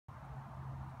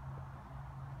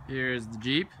Here's the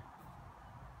Jeep.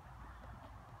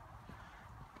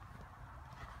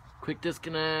 Quick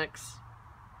disconnects,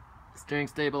 steering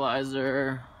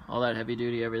stabilizer, all that heavy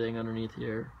duty, everything underneath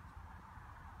here.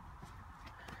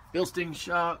 Bilstein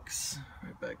shocks,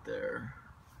 right back there.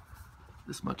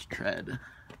 This much tread.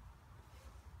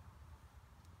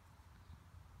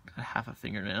 Got a half a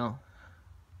fingernail.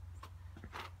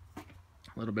 A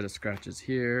little bit of scratches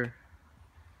here.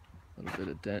 A little bit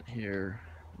of dent here.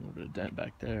 A little bit of dent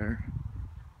back there.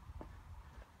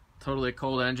 Totally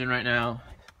cold engine right now.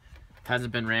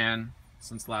 Hasn't been ran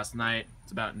since last night.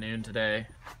 It's about noon today.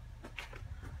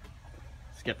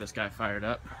 Let's get this guy fired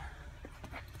up.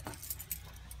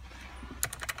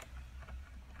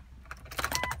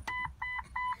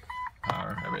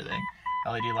 Power, everything.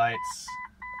 LED lights.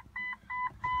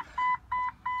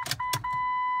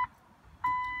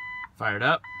 Fired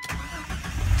up.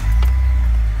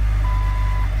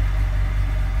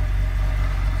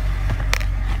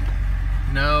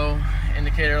 No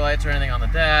indicator lights or anything on the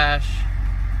dash.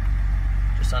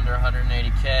 Just under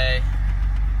 180K.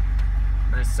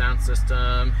 Nice sound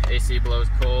system. AC blows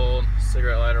cold.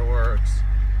 Cigarette lighter works.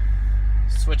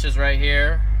 Switches right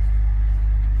here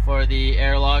for the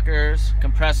air lockers.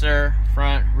 Compressor,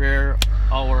 front, rear,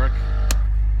 all work.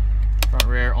 Front,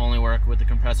 rear only work with the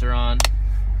compressor on.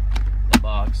 The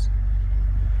box.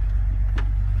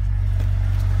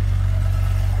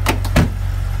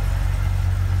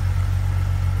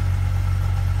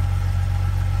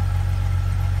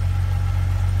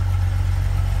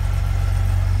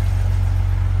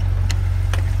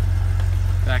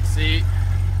 Back seat,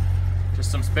 just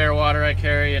some spare water I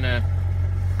carry in a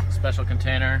special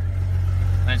container.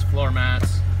 Nice floor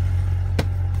mats.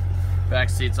 Back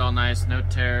seat's all nice, no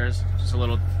tears, just a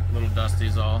little dusty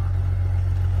is all.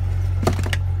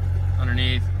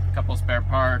 Underneath, a couple spare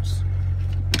parts,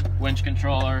 winch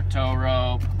controller, tow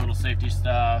rope, little safety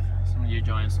stuff, some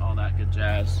U-joints, all that good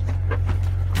jazz. A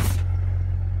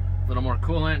little more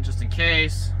coolant just in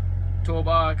case.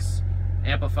 Toolbox,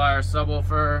 amplifier,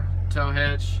 subwoofer, tow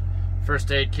hitch,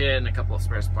 first aid kit, and a couple of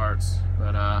spare parts.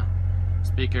 But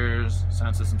speakers,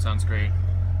 sound system sounds great.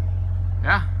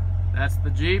 Yeah, that's the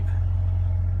Jeep.